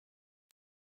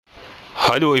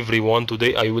Hello everyone,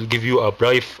 today I will give you a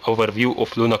brief overview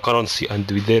of Luna currency and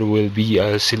there will be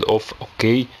a sell-off.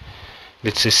 Okay,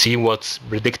 let's see what's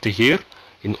predicted here.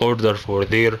 In order for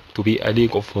there to be a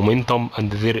leg of momentum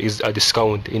and there is a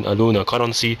discount in a Luna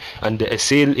currency and a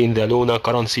sale in the Luna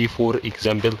currency, for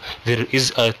example, there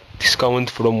is a discount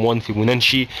from 1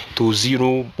 Fibonacci to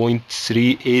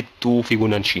 0.382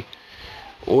 Fibonacci.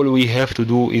 All we have to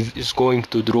do is going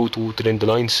to draw two trend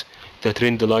lines. The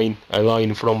trend line, a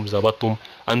line from the bottom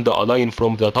and a line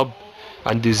from the top,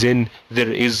 and then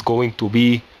there is going to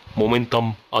be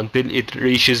momentum until it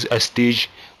reaches a stage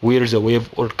where the wave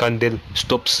or candle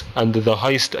stops and the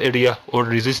highest area or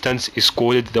resistance is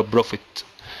called the profit.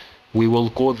 We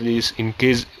will call this in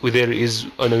case there is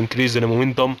an increase in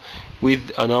momentum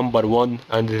with a number 1,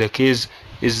 and the case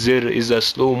is there is a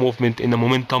slow movement in the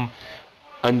momentum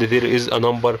and there is a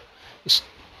number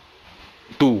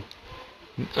 2,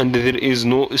 and there is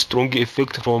no strong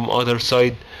effect from other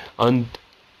side and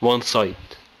one side.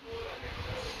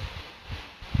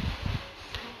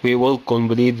 We will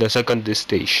complete the second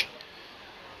stage.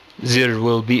 There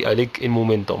will be a leg in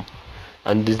momentum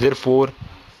and therefore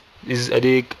is a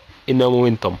leg in a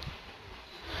momentum.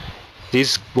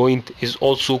 This point is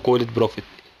also called profit.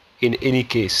 In any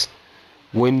case,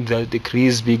 when the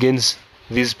decrease begins,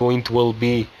 this point will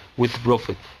be with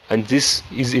profit, and this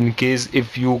is in case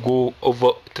if you go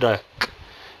over track.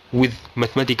 With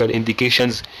mathematical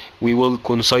indications, we will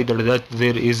consider that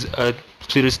there is a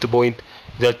first point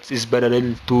that is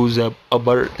parallel to the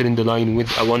upper trend line with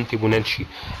a 1 Fibonacci,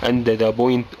 and the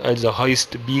point at the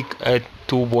highest peak at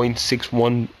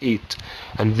 2.618,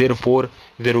 and therefore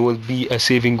there will be a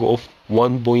saving of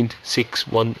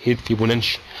 1.618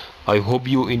 Fibonacci. I hope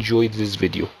you enjoyed this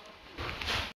video.